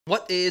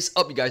What is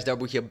up, you guys?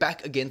 Darryl here,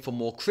 back again for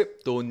more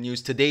crypto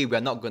news. Today we're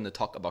not going to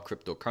talk about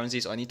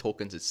cryptocurrencies or any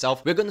tokens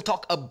itself. We're going to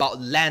talk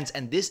about lands,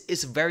 and this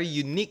is very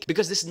unique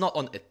because this is not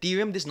on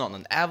Ethereum, this is not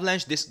on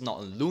Avalanche, this is not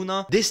on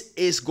Luna. This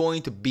is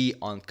going to be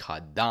on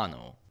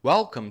Cardano.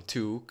 Welcome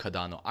to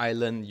Cardano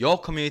Island, your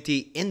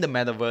community in the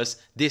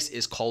metaverse. This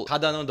is called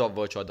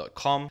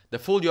cardano.virtua.com. The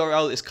full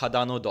URL is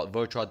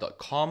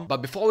cardano.virtua.com.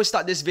 But before we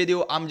start this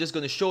video, I'm just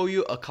going to show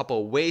you a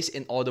couple of ways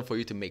in order for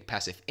you to make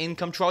passive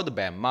income throughout the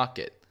bear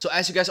market. So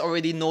as you guys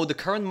already know, the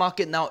current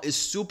market now is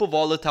super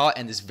volatile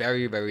and is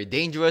very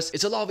dangerous.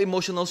 It's a lot of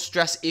emotional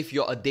stress if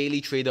you're a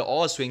daily trader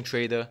or a swing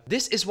trader.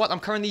 This is what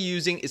I'm currently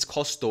using. It's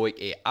called Stoic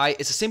AI.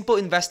 It's a simple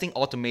investing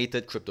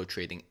automated crypto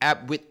trading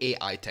app with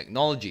AI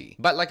technology.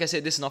 But like I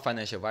said, this is not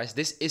financial advice.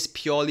 This is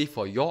purely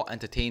for your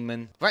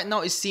entertainment. Right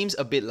now, it seems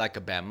a bit like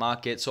a bear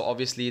market. So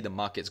obviously the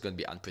market's going to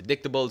be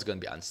unpredictable. It's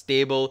going to be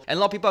unstable. And a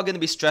lot of people are going to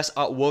be stressed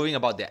out worrying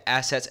about their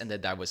assets and their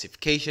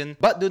diversification.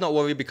 But do not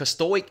worry because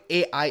Stoic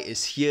AI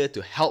is here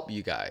to help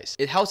you guys.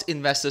 It helps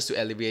investors to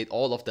alleviate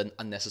all of the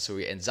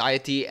unnecessary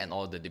anxiety and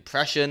all the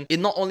depression. It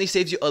not only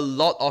saves you a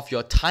lot of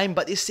your time,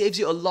 but it saves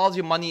you a lot of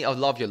your money, a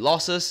lot of your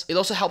losses. It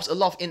also helps a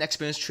lot of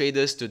inexperienced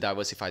traders to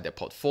diversify their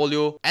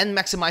portfolio and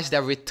maximize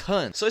their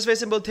return. So it's very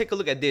simple. Take a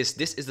look at this.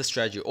 This is the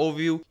strategy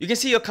overview. You can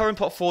see your current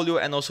portfolio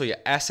and also your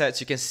assets.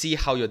 You can see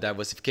how your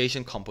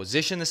diversification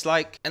composition is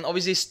like. And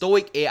obviously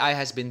Stoic AI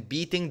has been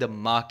beating the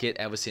market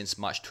ever since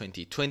March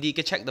 2020. You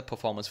can check the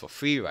performance for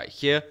free right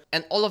here.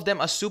 And all of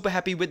them are super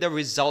happy with the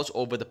results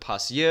over the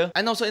past year.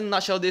 And also in a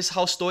nutshell, this is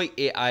how Stoic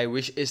AI,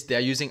 which is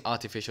they're using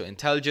artificial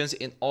intelligence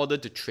in order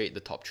to trade the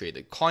top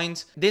traded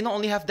coins. They not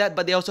only have that,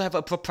 but they also have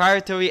a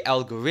proprietary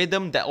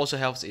algorithm that also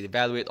helps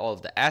evaluate all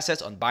of the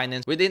assets on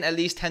Binance within at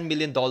least $10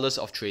 million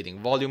of trading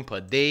volume per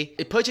day.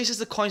 It purchases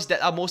the coins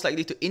that are most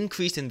likely to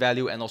increase in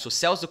value and also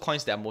sells the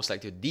coins that are most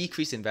likely to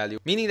decrease in value,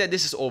 meaning that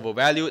this is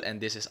overvalued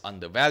and this is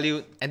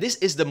undervalued. And this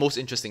is the most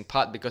interesting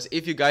part because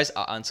if you guys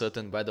are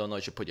uncertain whether or not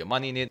you should put your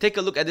money in it, take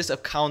a look at this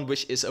account,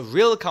 which is a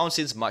real account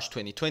since March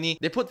 2020.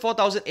 They put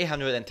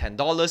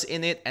 $4,810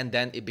 in it and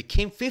then it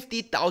became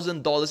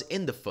 $50,000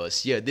 in the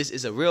first year. This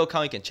is a real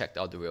account. You can check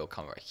out the real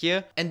account right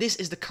here. And this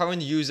is the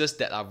current users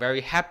that are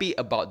very happy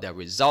about their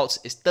results.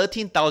 It's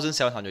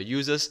 13,700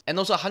 users and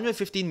also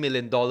 $115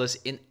 million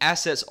in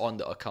assets on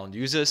the account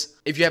users.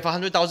 If you have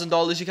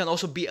 $100,000, you can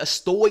also be a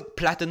Stoic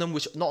Platinum,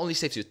 which not only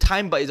saves you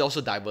time, but it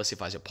also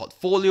diversifies your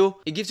portfolio.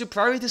 It gives you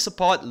priority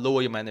support,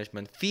 lower your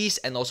management fees,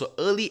 and also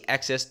early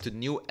access to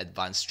new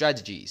advanced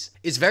strategies.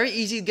 It's very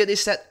easy to get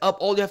this set up.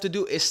 All you have to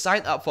do is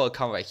sign up for an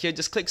account right here.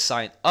 Just click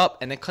sign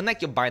up and then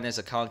connect your Binance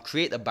account,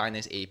 create a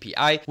Binance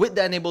API with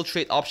the enable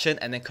trade option,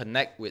 and then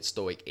connect with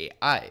Stoic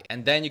AI.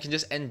 And then you can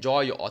just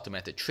enjoy your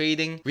automated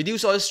trading,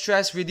 reduce all your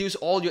stress, reduce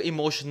all your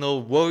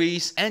emotional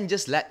worries, and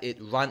just let it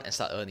run and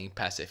start earning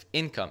passive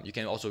income. You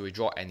can also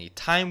withdraw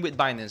anytime with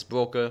Binance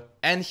Broker.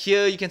 And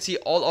here you can see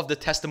all of the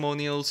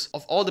testimonials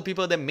of all the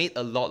people that made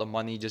a lot of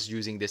money just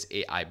using this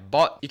AI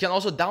bot. You can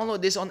also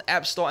download this on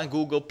App Store and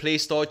Google Play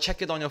Store.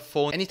 Check it on your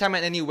phone anytime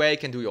and anywhere. You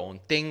can do your own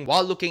thing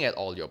while looking at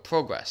all your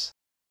progress.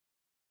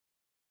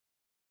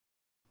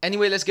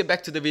 Anyway, let's get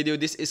back to the video.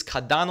 This is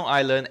Cardano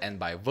Island and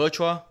by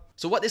Virtua.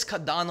 So what is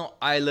Cardano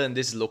Island?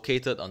 This is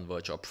located on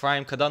Virtua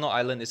Prime. Cardano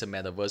Island is a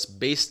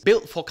metaverse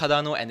built for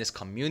Cardano and its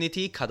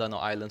community. Cardano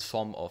Islands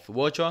form of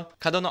Virtua.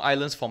 Cardano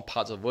Islands form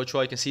parts of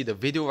Virtua. You can see the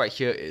video right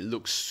here. It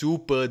looks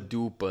super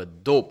duper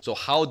dope. So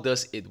how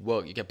does it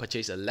work? You can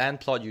purchase a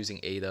land plot using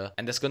ADA,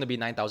 and there's going to be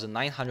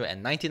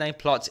 9,999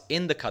 plots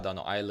in the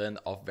Cardano Island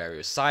of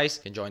various size.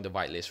 You can join the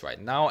whitelist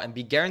right now and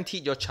be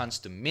guaranteed your chance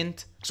to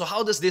mint. So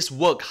how does this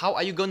work? How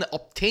are you going to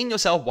obtain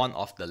yourself one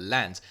of the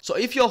lands? So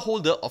if you're a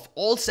holder of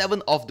all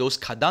 7 of those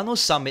Cardano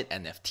Summit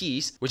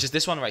NFTs, which is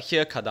this one right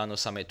here, Cardano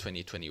Summit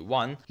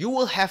 2021, you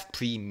will have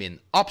pre-mint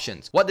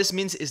options. What this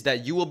means is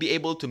that you will be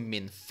able to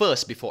mint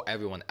first before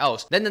everyone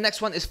else. Then the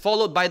next one is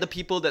followed by the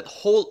people that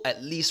hold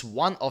at least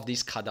one of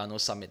these Cardano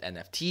Summit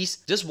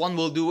NFTs. Just one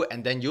will do,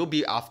 and then you'll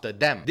be after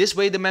them. This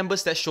way, the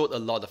members that showed a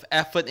lot of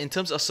effort in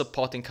terms of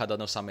supporting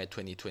Cardano Summit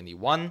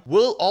 2021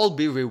 will all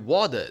be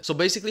rewarded. So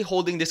basically,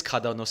 holding this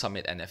Cardano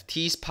Summit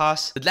NFTs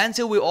pass, the land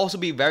sale will also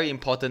be very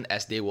important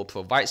as they will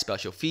provide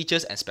special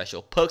features and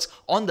special perks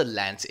on the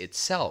lands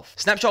itself.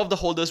 Snapshot of the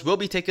holders will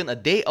be taken a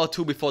day or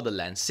 2 before the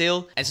land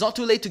sale, and it's not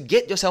too late to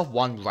get yourself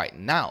one right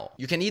now.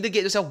 You can either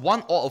get yourself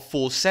one or a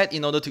full set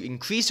in order to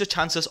increase your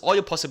chances or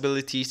your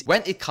possibilities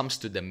when it comes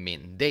to the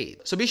mint date.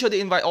 So be sure to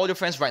invite all your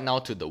friends right now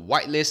to the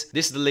whitelist.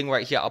 This is the link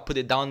right here. I'll put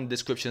it down in the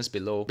descriptions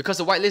below because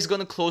the whitelist is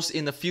going to close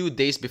in a few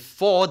days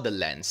before the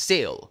land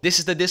sale. This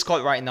is the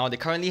Discord right now. They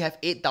currently have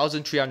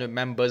 8,300 members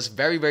members.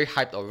 Very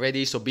hyped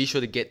already, so be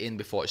sure to get in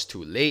before it's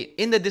too late.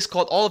 In the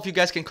Discord, all of you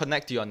guys can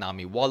connect to your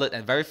Nami wallet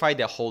and verify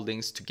their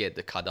holdings to get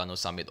the Cardano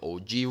Summit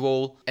OG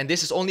role. And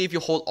this is only if you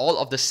hold all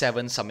of the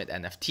 7 Summit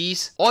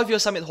NFTs, or if you're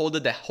a Summit holder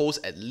that holds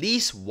at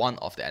least one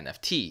of the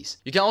NFTs.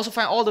 You can also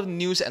find all the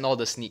news and all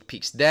the sneak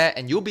peeks there,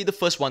 and you'll be the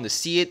first one to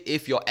see it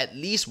if you're at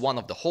least one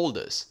of the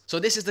holders. So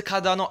this is the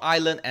Cardano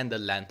Island and the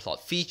land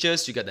plot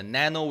features. You got the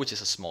Nano, which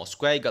is a small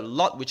square, you got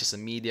Lot, which is a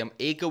medium,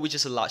 Acre, which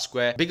is a large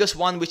square, biggest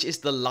one, which is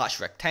the large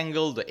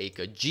rectangle, the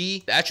Acre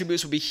G. The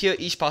attributes will be here.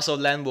 Each parcel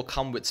of land will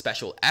come with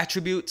special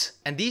attributes,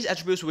 and these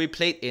attributes will be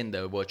played in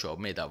the virtual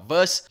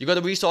metaverse. You got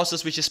the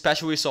resources, which is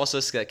special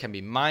resources that can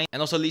be mined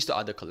and also leads to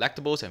other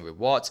collectibles and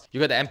rewards. You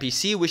got the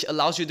NPC, which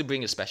allows you to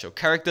bring your special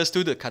characters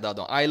to the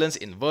Cardano Islands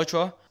in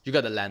Virtua. You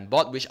got the land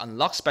bot, which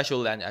unlocks special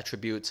land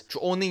attributes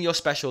through owning your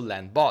special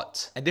land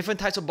bot. And different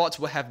types of bots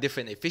will have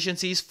different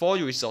efficiencies for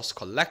your resource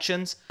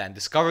collections, land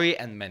discovery,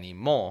 and many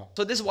more.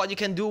 So this is what you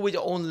can do with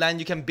your own land.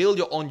 You can build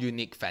your own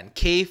unique fan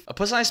cave, a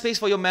personalized space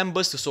for your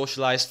members to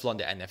socialize, flaunt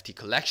their NFT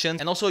collections,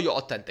 and also your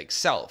authentic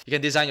self. You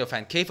can design your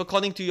fan cave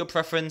according to your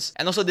preference,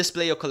 and also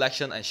display your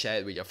collection and share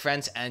it with your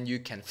friends, and you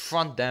can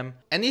front them.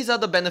 And these are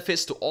the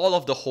benefits to all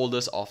of the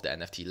holders of the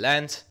NFT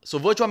land. So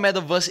Virtua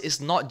Metaverse is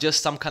not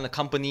just some kind of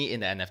company in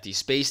the NFT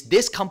space.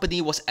 This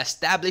company was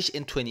established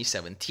in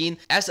 2017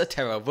 as a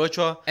Terra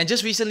Virtua and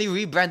just recently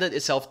rebranded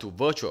itself to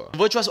Virtua.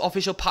 Virtua's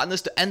official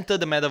partners to enter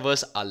the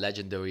metaverse are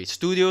Legendary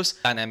Studios,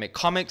 Dynamic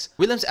Comics,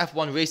 Williams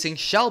F1 Racing,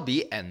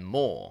 Shelby, and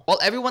more. While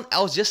everyone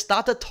else just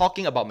started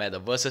talking about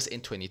metaverses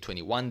in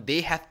 2021,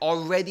 they have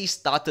already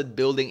started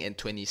building in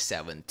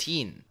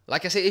 2017.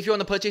 Like I said, if you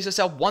want to purchase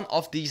yourself one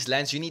of these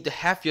lands, you need to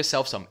have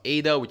yourself some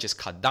ADA, which is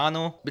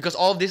Cardano, because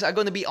all of these are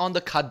going to be on the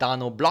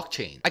Cardano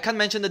blockchain. I can't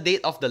mention the date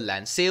of the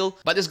land sale,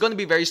 but it's going to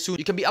be very soon.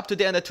 You can be up to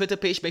date on the Twitter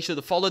page. Make sure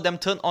to follow them,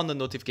 turn on the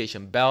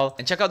notification bell,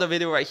 and check out the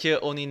video right here.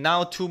 Only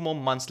now, 2 more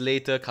months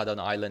later,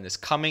 Cardano Island is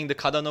coming, the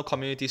Cardano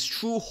community's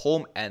true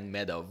home and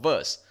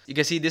metaverse. You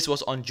can see this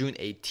was on June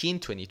 18,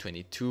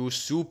 2022.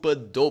 Super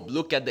dope.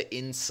 Look at the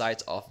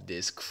insides of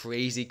this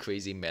crazy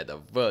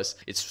metaverse.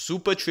 It's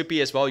super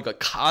trippy as well. You got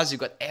cars, you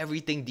got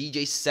everything,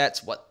 DJ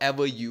sets,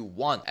 whatever you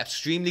want.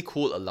 Extremely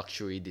cool, a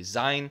luxury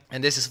design.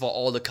 And this is for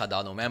all the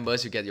Cardano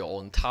members. You get your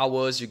own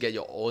towers, you get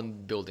your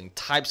own building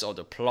types or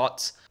the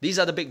plots. These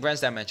are the big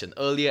brands that I mentioned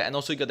earlier, and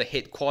also you got the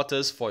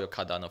headquarters for your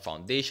Cardano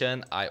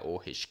Foundation,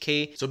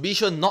 IOHK. So be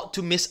sure not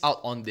to miss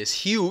out on this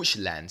huge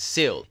land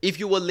sale. If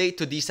you were late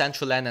to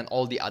Decentraland and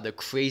all the other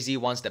crazy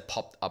ones that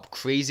popped up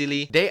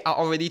crazily, they are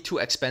already too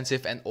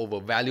expensive and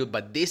overvalued,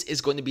 but this is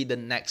going to be the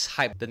next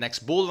hype. The next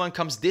bull run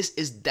comes, this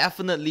is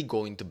definitely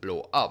going to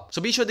blow up. So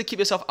be sure to keep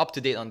yourself up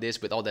to date on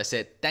this. With all that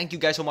said, thank you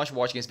guys so much for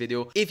watching this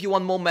video. If you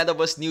want more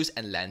metaverse news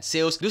and land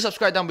sales, do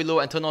subscribe down below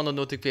and turn on the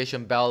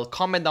notification bell.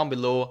 Comment down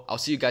below. I'll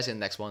see you guys in the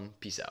next one.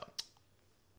 Peace out.